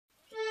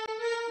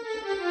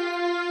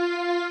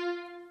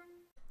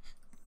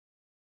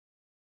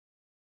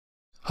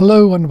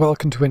Hello and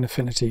welcome to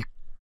Affinity.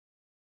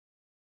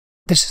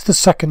 This is the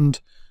second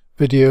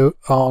video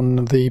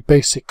on the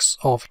basics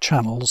of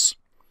channels.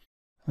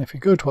 And if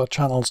you go to our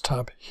channels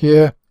tab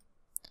here,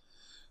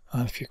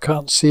 and if you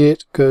can't see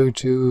it, go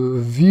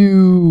to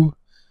View,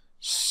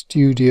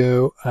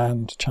 Studio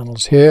and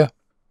Channels here.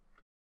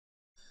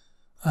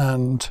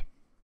 And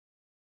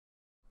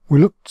we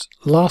looked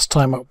last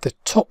time at the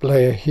top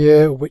layer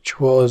here, which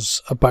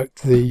was about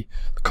the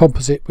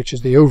composite, which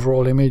is the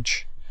overall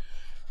image,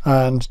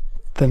 and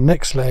the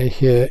next layer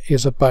here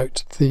is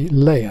about the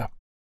layer.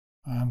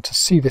 And to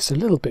see this a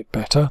little bit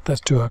better,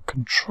 let's do a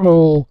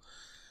Control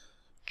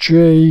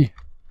J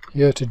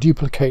here to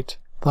duplicate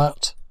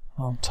that.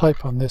 I'll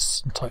type on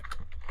this and type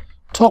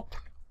top,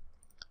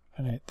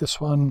 and hit this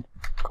one,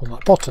 call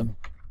that bottom.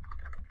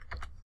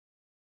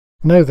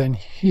 Now then,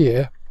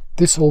 here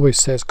this always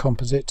says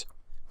composite.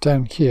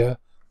 Down here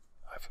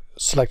I've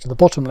selected the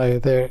bottom layer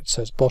there, it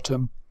says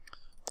bottom.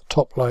 The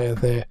top layer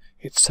there,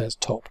 it says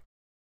top.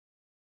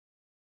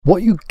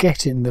 What you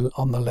get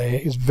on the layer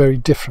is very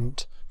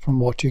different from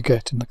what you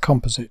get in the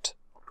composite.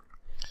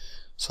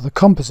 So the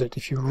composite,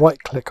 if you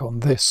right click on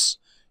this,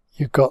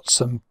 you've got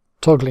some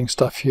toggling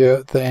stuff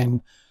here,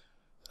 then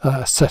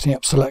setting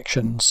up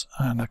selections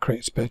and a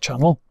create spare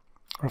channel.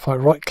 Or if I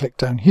right click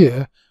down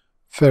here,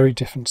 very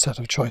different set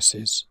of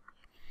choices.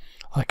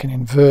 I can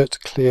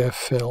invert, clear,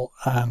 fill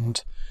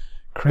and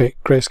create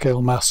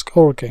grayscale mask,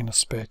 or again a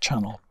spare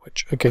channel,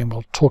 which again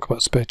we'll talk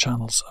about spare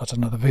channels at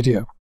another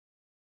video.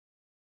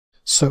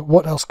 So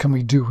what else can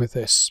we do with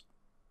this?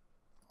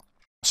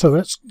 So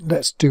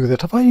let's do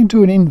that. If I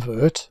do an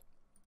invert,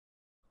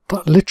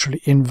 that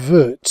literally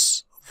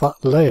inverts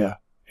that layer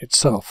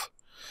itself.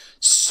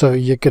 So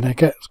you're going to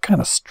get kind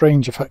of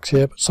strange effects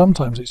here, but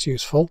sometimes it's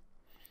useful.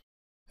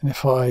 And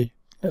if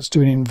let's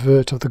do an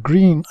invert of the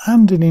green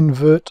and an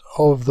invert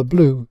of the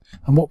blue,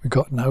 and what we've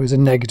got now is a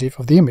negative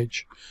of the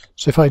image.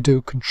 So if I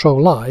do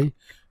Control I,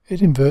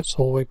 it inverts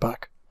all the way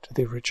back to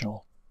the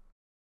original.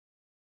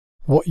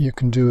 What you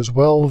can do as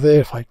well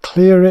there, if I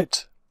clear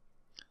it,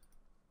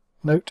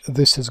 note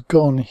this has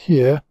gone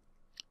here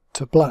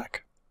to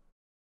black.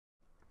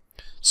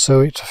 So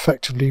it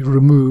effectively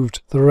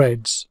removed the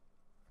reds.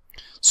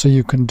 So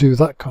you can do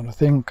that kind of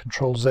thing,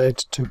 Control Z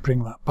to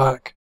bring that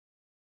back,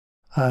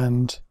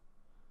 and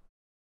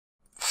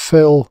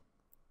fill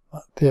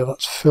there,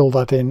 let's fill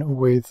that in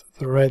with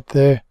the red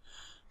there.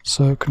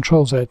 So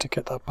Control Z to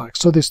get that back.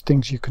 So there's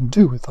things you can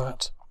do with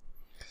that.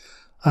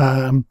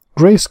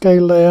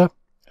 Grayscale layer,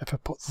 if I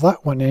put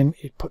that one in,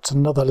 it puts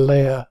another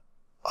layer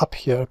up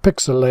here, a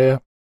pixel layer,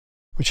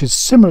 which is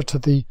similar to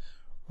the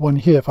one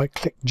here if I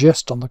click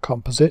just on the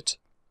composite.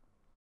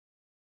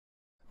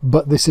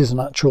 But this is an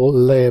actual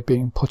layer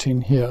being put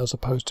in here as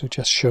opposed to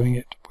just showing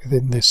it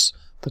within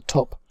the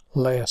top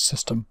layer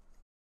system.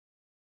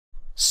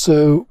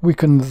 So we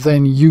can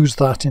then use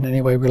that in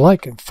any way we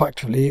like. In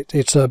fact,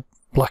 it's a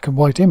black and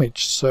white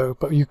image,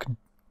 but you can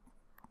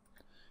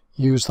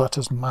use that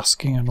as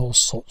masking and all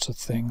sorts of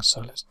things.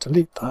 So let's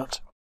delete that.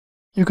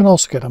 You can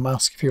also get a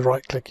mask if you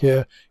right click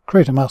here,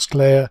 create a mask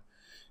layer.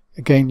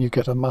 Again, you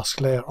get a mask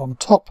layer on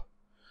top,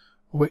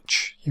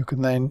 which you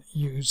can then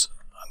use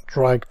and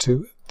drag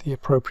to the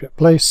appropriate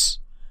place.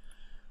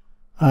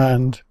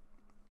 And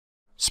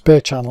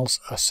spare channels,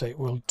 I say,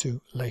 we'll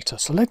do later.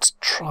 So let's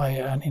try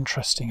an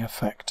interesting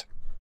effect.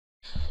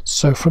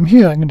 So from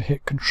here, I'm going to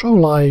hit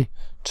Control I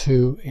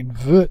to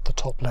invert the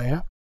top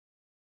layer.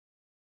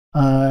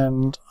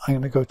 And I'm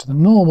going to go to the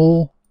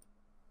normal,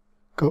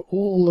 go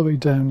all the way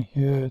down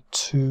here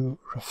to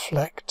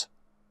reflect.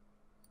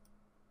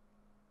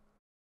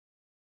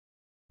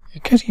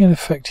 You're getting an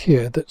effect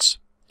here that's,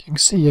 you can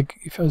see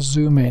if I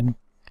zoom in,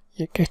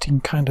 you're getting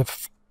kind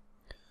of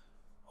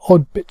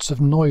odd bits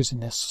of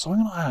noisiness. So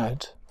I'm going to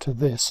add to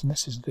this, and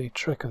this is the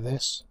trick of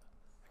this,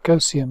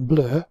 Gaussian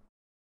blur.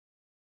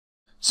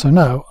 So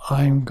now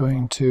I'm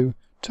going to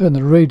turn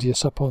the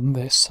radius up on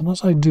this, and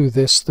as I do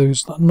this,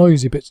 those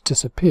noisy bits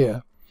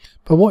disappear.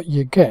 But what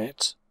you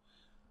get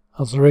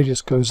as the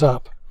radius goes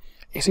up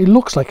is it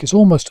looks like it's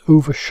almost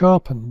over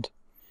sharpened.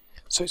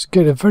 So it's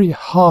got a very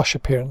harsh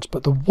appearance,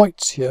 but the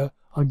whites here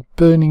are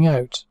burning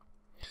out.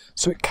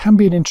 So it can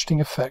be an interesting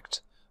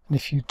effect. And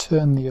if you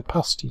turn the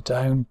opacity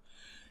down,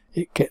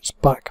 it gets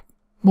back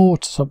more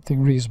to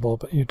something reasonable,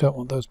 but you don't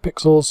want those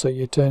pixels, so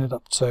you turn it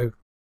up to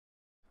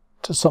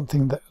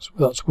something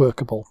that's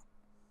workable.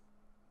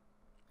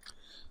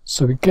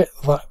 So we get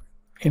that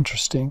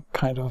interesting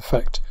kind of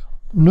effect.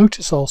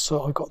 Notice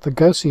also I've got the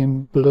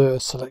Gaussian blur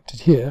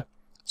selected here.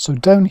 So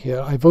down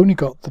here I've only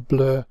got the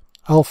blur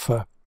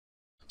alpha.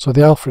 So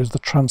the alpha is the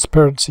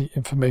transparency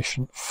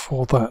information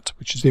for that,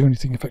 which is the only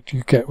thing effect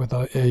you get with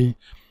an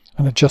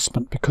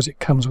adjustment, because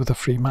it comes with a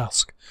free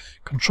mask.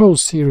 Control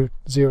 0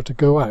 to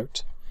go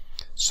out.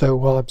 So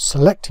while I'm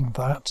selecting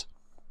that,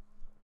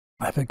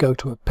 if I go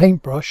to a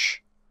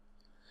paintbrush,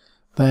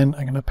 then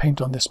I'm going to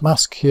paint on this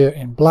mask here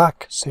in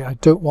black. See, I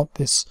don't want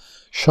this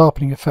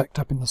sharpening effect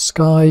up in the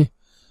sky,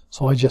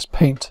 so I just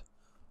paint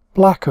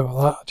black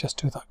over that. Just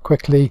do that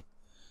quickly,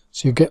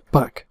 so you get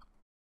back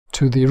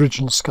to the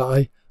original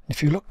sky.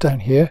 If you look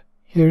down here,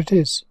 here it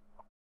is.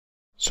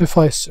 So if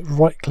I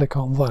right click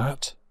on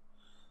that,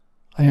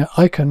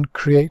 I can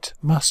create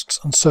masks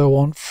and so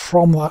on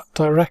from that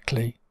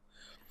directly.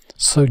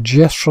 So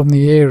just from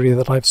the area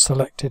that I've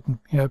selected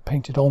and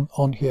painted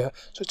on here.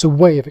 So it's a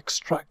way of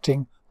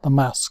extracting the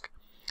mask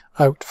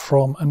out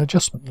from an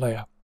adjustment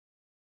layer.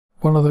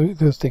 One of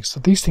the things,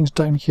 so these things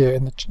down here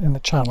in the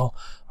channel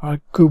are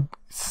a good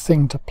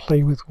thing to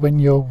play with when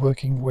you're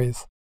working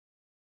with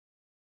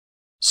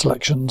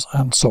selections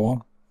and so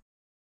on.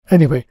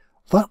 Anyway,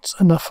 that's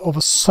enough of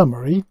a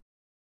summary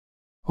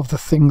of the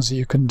things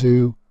you can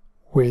do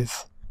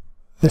with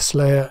this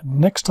layer.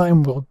 Next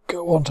time we'll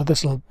go on to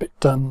this little bit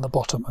down the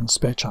bottom and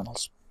spare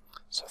channels.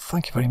 So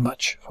thank you very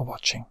much for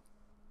watching.